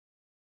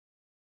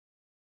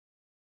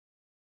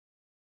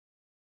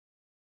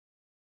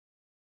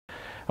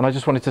And I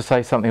just wanted to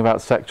say something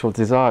about sexual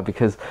desire,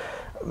 because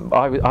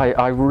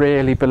I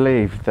really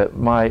believe that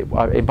in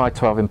my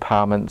 12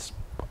 empowerments,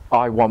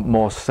 I want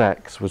more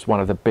sex was one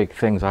of the big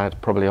things I had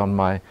probably on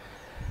my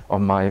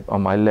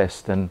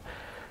list, and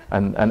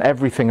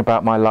everything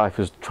about my life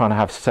was trying to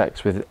have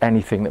sex with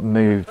anything that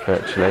moved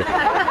virtually,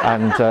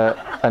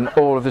 and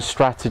all of the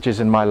strategies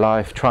in my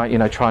life, trying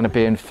to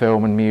be in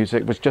film and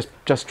music, was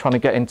just trying to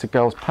get into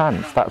girls'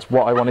 pants. That's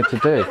what I wanted to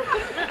do.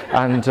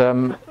 And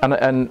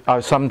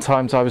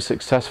sometimes I was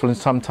successful and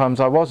sometimes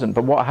I wasn't.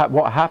 But what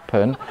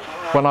happened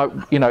when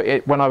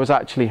I was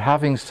actually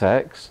having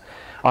sex,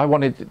 I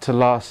wanted it to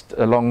last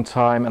a long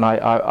time, and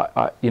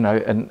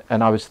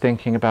I was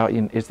thinking about,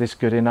 is this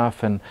good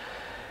enough, and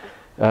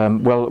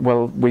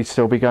will we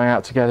still be going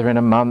out together in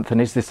a month, and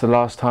is this the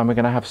last time we're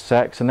going to have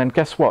sex? And then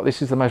guess what?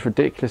 This is the most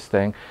ridiculous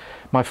thing.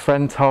 My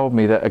friend told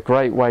me that a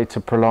great way to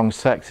prolong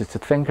sex is to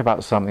think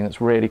about something that's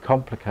really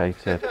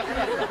complicated.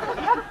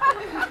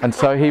 And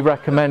so he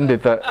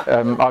recommended that,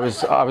 I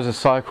was a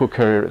cycle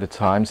courier at the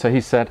time, so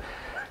he said,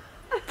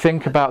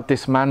 think about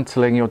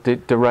dismantling your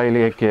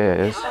derailleur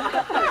gears,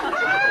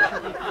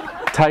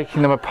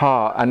 taking them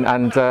apart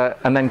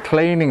and then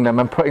cleaning them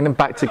and putting them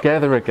back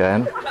together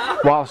again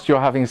whilst you're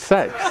having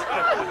sex.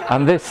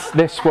 And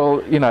this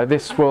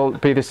will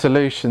be the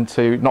solution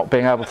to not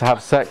being able to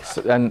have sex,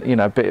 and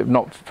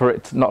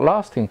not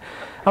lasting.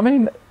 I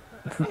mean,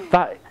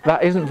 that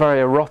isn't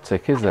very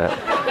erotic, is it?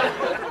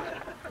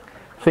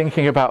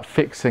 Thinking about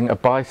fixing a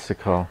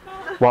bicycle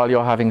while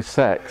you're having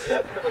sex.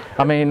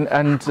 I mean,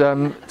 and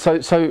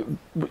so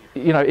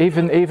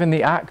even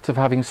the act of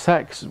having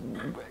sex,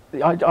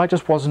 I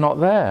just was not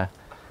there.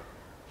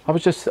 I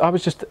was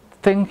just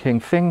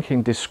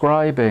thinking,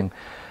 describing,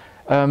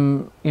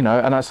 and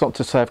that's not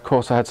to say, of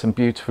course, I had some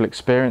beautiful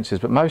experiences,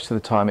 but most of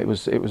the time it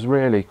was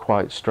really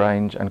quite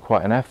strange and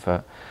quite an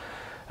effort.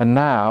 And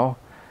now,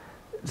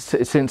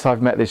 since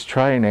I've met this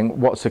training,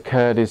 what's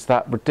occurred is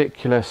that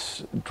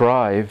ridiculous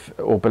drive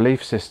or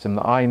belief system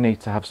that I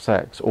need to have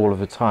sex all of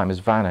the time has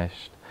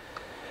vanished.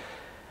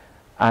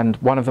 And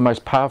one of the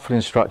most powerful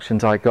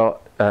instructions I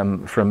got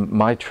from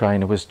my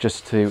trainer was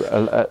just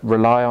to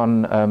rely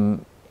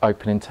on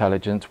open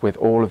intelligence with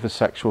all of the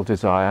sexual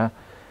desire,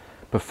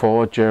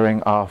 before,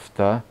 during,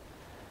 after,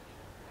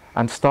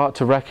 and start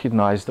to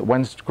recognize that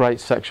when great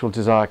sexual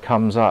desire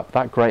comes up,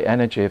 that great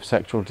energy of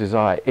sexual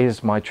desire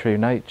is my true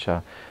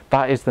nature.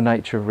 That is the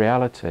nature of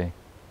reality.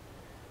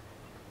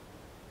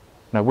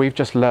 Now, we've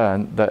just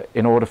learned that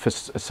in order for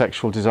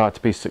sexual desire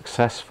to be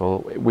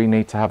successful, we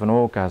need to have an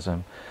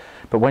orgasm.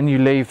 But when you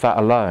leave that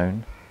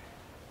alone,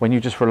 when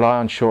you just rely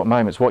on short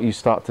moments, what you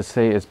start to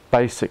see is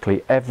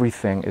basically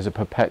everything is a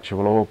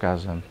perpetual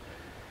orgasm.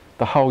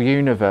 The whole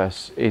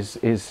universe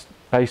is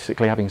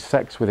basically having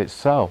sex with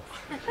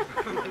itself.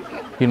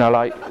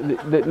 Like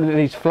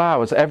these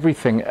flowers,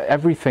 everything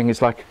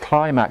is like a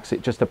climax.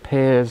 It just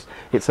appears,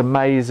 it's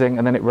amazing,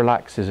 and then it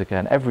relaxes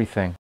again,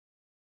 everything.